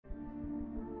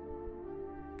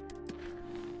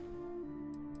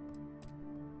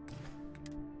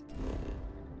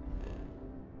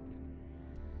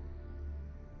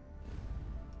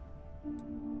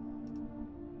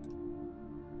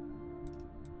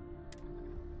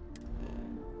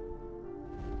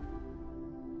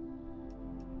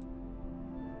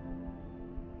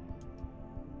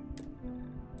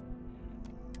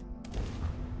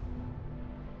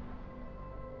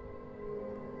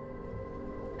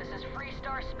is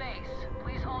Freestar Space.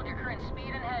 Please hold your current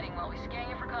speed and heading while we scan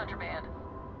you for contraband.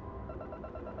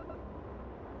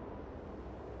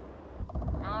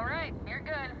 Alright, you're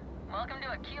good. Welcome to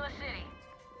Akila City.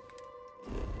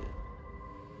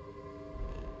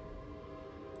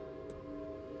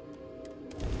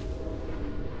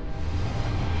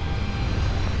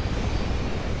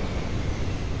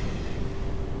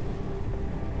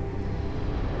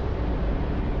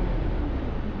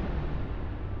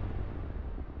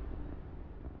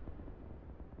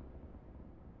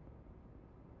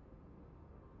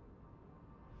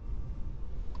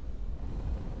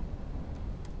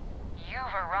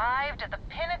 You've arrived at the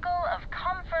pinnacle of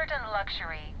comfort and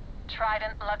luxury.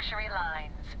 Trident Luxury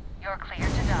Lines. You're clear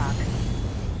to dock.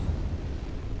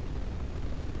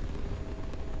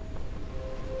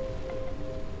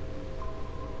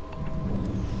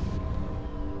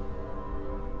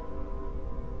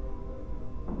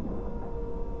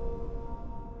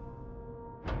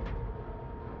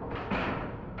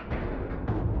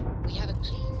 We have a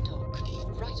clean dock,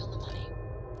 right on the money.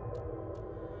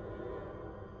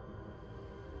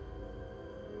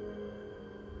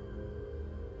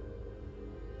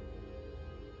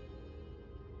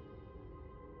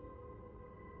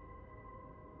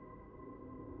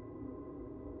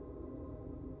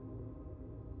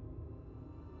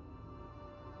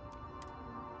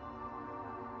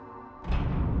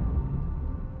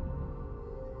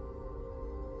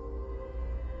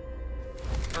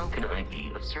 How can I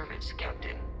be of service,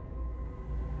 Captain?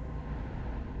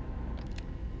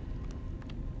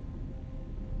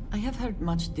 I have heard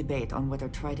much debate on whether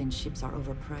Trident ships are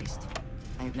overpriced.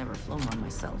 I have never flown one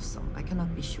myself, so I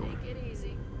cannot be sure. Take it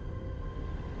easy.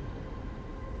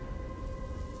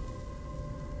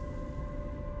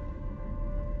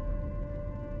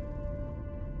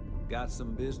 Got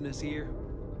some business here?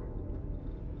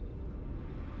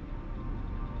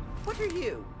 What are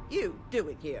you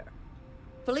doing here?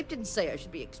 Philippe didn't say I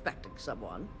should be expecting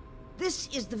someone. This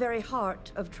is the very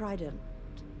heart of Trident,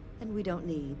 and we don't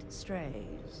need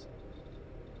strays.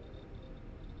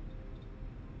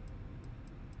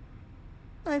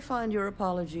 I find your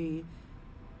apology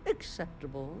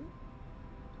acceptable.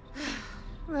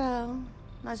 Well,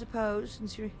 I suppose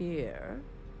since you're here,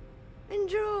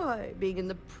 enjoy being in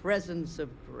the presence of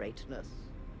greatness.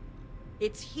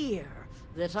 It's here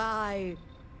that we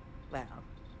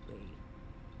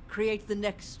create the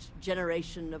next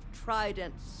generation of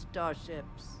Trident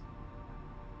starships.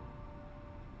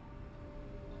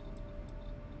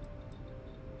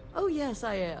 Oh yes,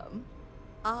 I am.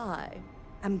 I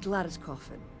am Gladys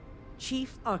Coffin,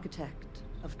 Chief Architect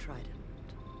of Trident.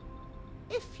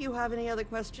 If you have any other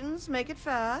questions, make it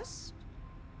fast.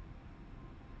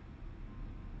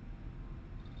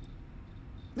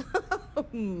 Oh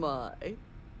my,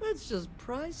 that's just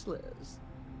priceless.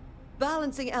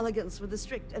 Balancing elegance with the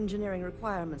strict engineering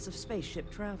requirements of spaceship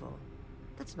travel.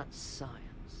 That's not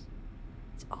science.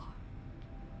 It's art.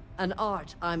 An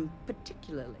art I'm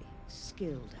particularly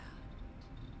skilled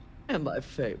at. Am I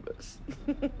famous?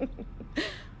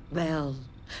 Well,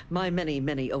 my many,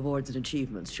 many awards and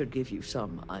achievements should give you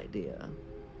some idea.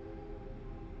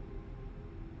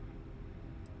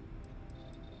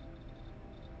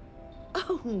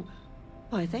 Oh,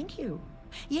 why, thank you.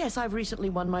 Yes, I've recently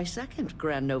won my second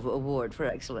Grand Nova Award for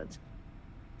excellence.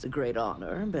 It's a great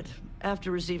honor, but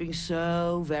after receiving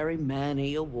so very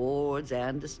many awards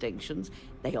and distinctions,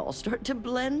 they all start to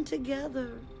blend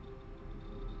together.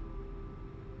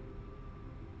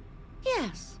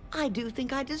 Yes, I do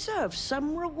think I deserve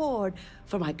some reward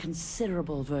for my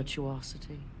considerable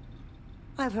virtuosity.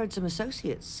 I've heard some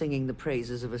associates singing the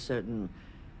praises of a certain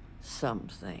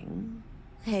something,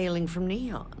 hailing from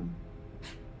Neon.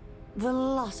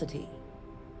 Velocity,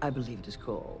 I believe it is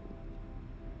called.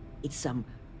 It's some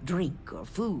drink or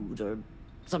food or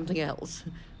something else.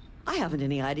 I haven't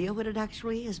any idea what it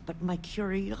actually is, but my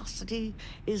curiosity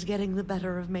is getting the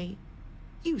better of me.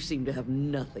 You seem to have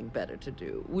nothing better to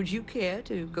do. Would you care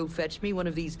to go fetch me one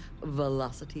of these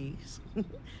velocities?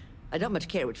 I don't much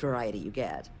care which variety you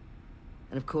get.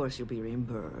 And of course you'll be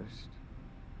reimbursed.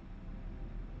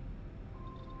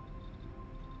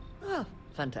 Ah,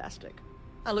 fantastic.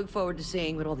 I look forward to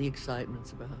seeing what all the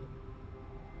excitement's about.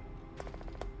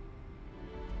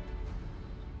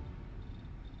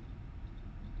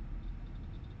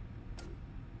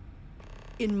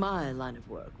 In my line of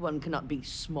work, one cannot be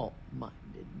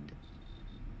small-minded.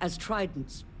 As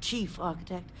Trident's chief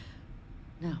architect,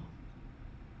 no.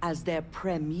 As their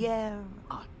premier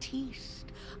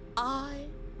artiste, I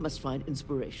must find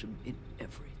inspiration in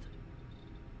everything.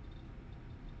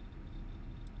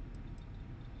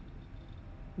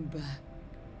 Back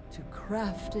to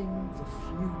crafting the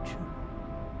future.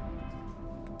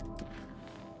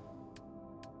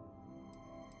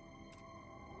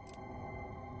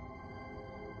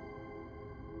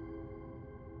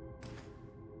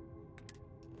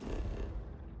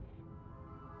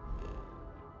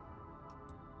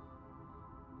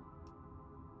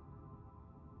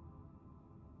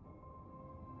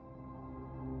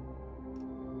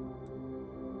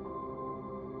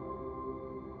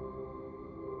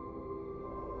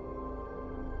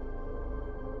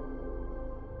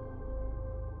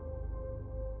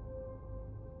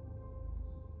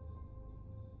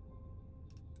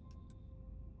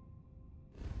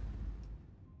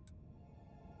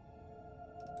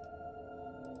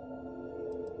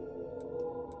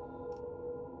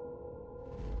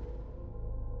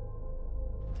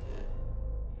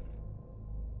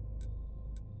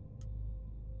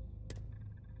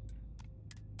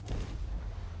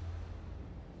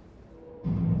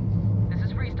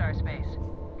 Space.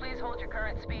 Please hold your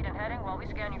current speed and heading while we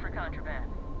scan you for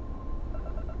contraband.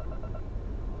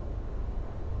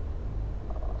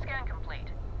 Scan complete.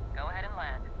 Go ahead and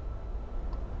land.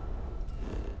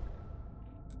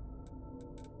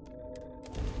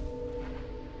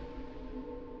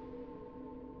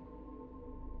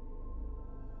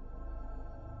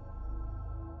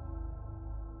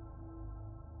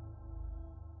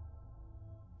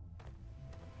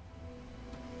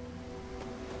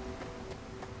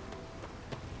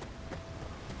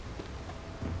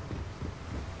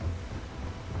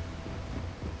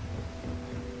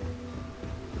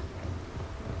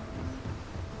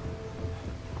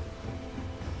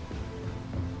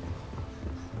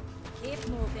 Keep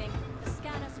moving. The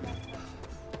scanner's not touching.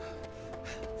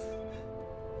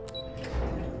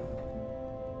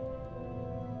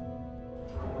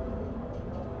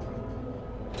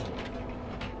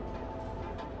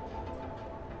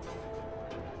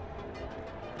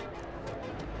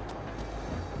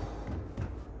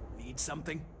 Need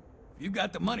something? You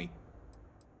got the money.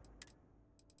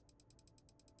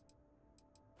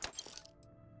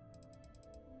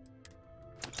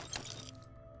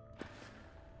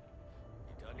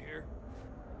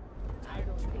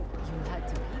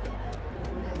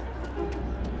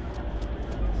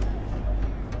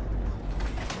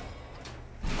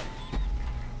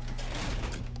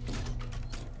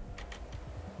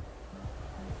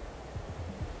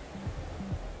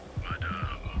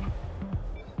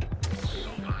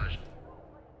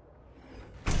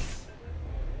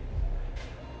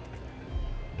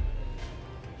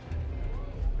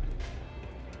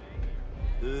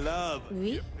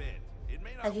 Oui?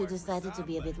 Have you decided to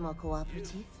be a bit more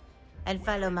cooperative? And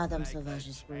follow Madame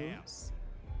Sauvage's rules?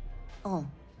 Oh,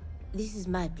 this is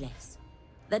my place.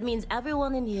 That means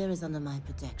everyone in here is under my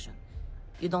protection.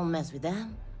 You don't mess with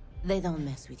them, they don't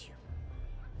mess with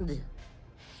you. Duh.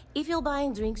 If you're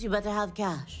buying drinks, you better have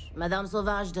cash. Madame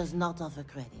Sauvage does not offer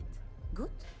credit.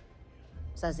 Good?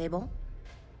 Ça c'est bon?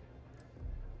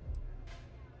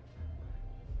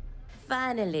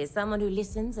 Finally, someone who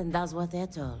listens and does what they're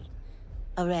told.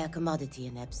 A rare commodity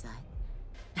in Epside.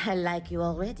 I like you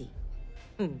already.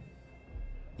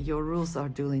 Your rules are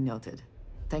duly noted.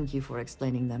 Thank you for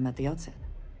explaining them at the outset.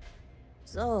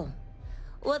 So,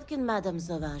 what can Madame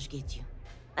Sauvage get you?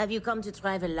 Have you come to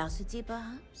try velocity,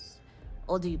 perhaps?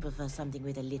 Or do you prefer something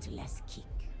with a little less kick?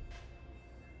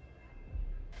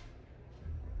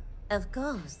 Of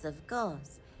course, of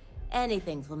course.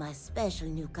 Anything for my special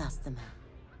new customer.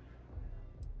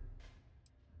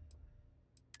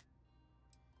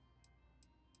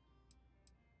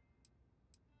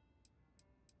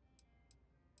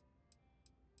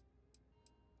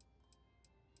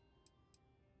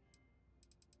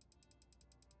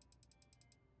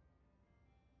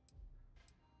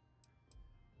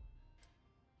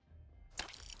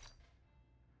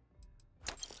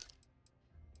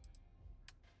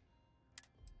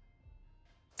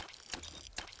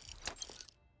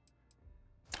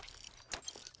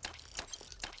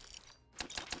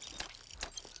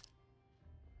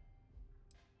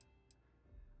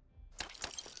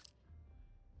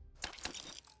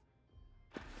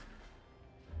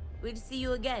 We'll see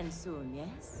you again soon,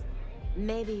 yes?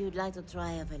 Maybe you'd like to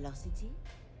try a velocity?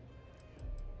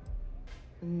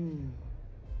 On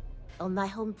my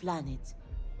home planet,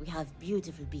 we have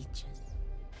beautiful beaches.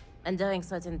 And during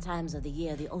certain times of the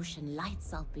year, the ocean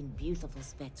lights up in beautiful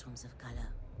spectrums of color.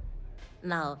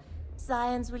 Now,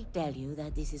 science will tell you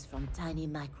that this is from tiny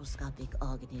microscopic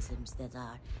organisms that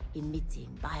are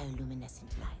emitting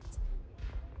bioluminescent light.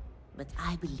 But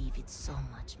I believe it's so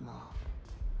much more.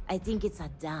 I think it's a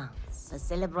dance, a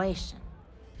celebration.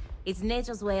 It's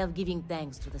nature's way of giving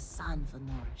thanks to the sun for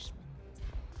nourishment.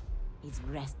 It's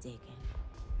breathtaking.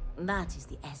 That is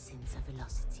the essence of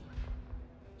velocity.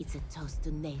 It's a toast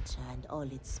to nature and all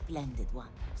its splendid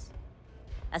wonders.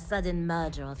 A sudden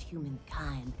merger of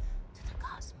humankind to the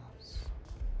cosmos.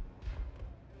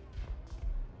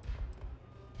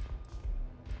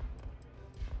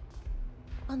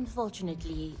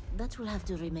 Unfortunately, that will have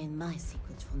to remain my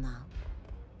secret for now.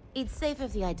 It's safe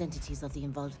if the identities of the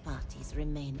involved parties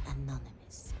remain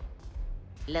anonymous.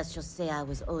 Let's just say I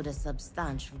was owed a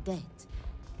substantial debt,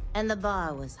 and the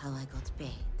bar was how I got paid,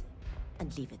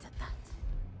 and leave it at that.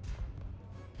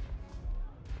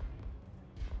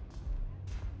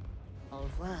 Au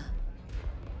revoir.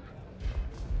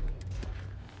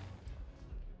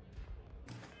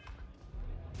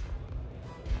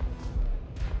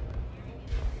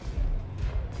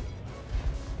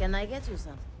 Can I get you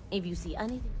something? If you see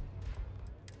anything.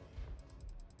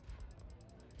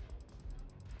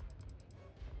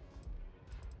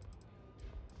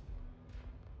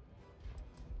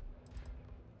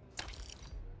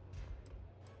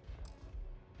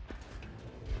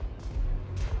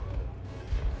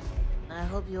 I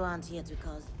hope you aren't here to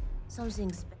cause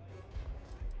something special.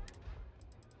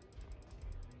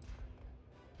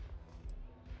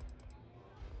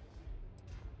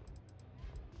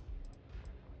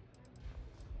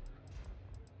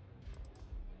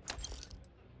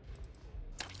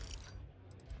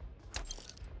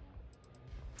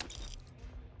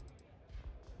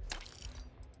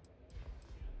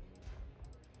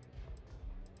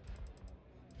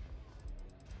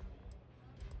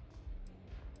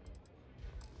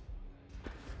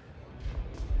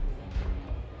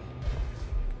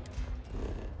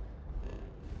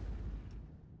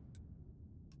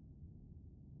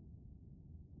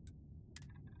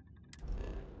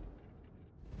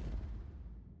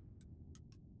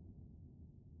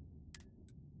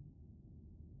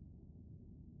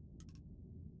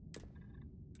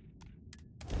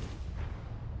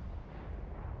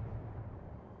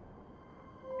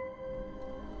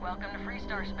 Welcome to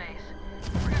Freestar Space.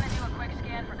 We're gonna do a quick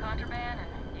scan for contraband,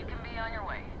 and you can be on your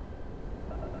way.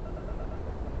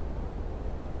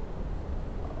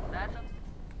 That's a...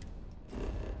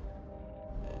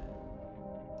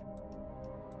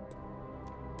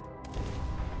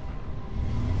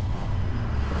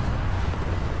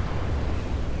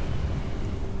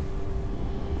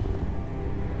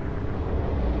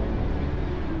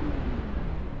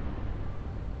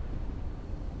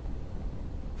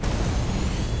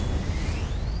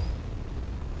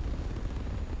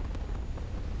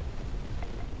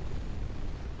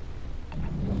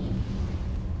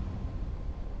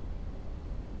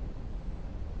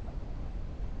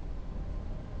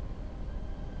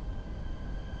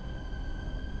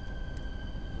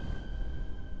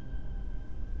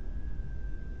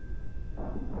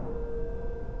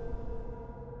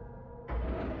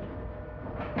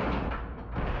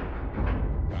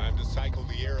 Time to cycle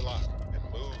the airlock and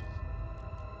move.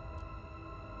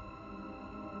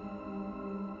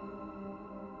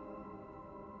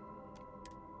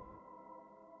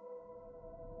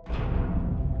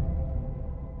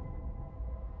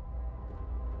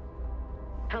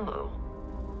 Hello.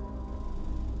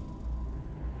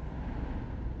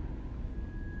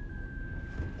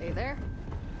 Hey there.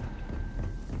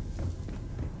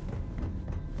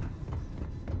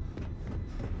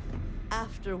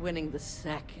 After winning the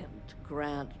second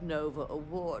Grant Nova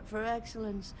Award for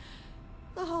Excellence,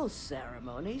 the whole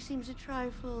ceremony seems a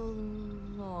trifle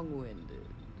long-winded.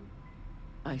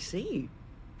 I see.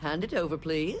 Hand it over,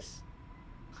 please.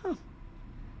 Huh.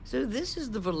 So this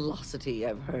is the velocity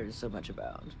I've heard so much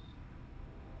about.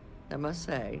 I must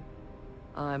say,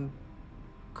 I'm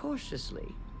cautiously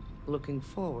looking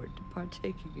forward to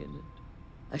partaking in it.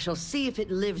 I shall see if it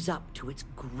lives up to its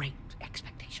great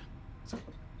expectations.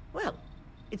 Well,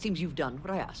 it seems you've done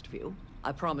what I asked of you.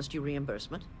 I promised you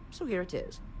reimbursement, so here it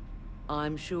is.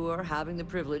 I'm sure having the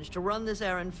privilege to run this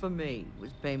errand for me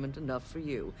was payment enough for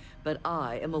you, but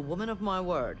I am a woman of my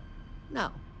word.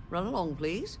 Now, run along,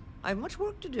 please. I have much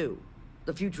work to do.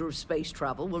 The future of space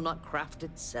travel will not craft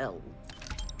itself.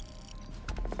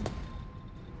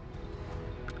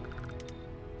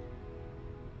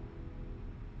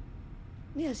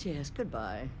 Yes,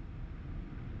 goodbye.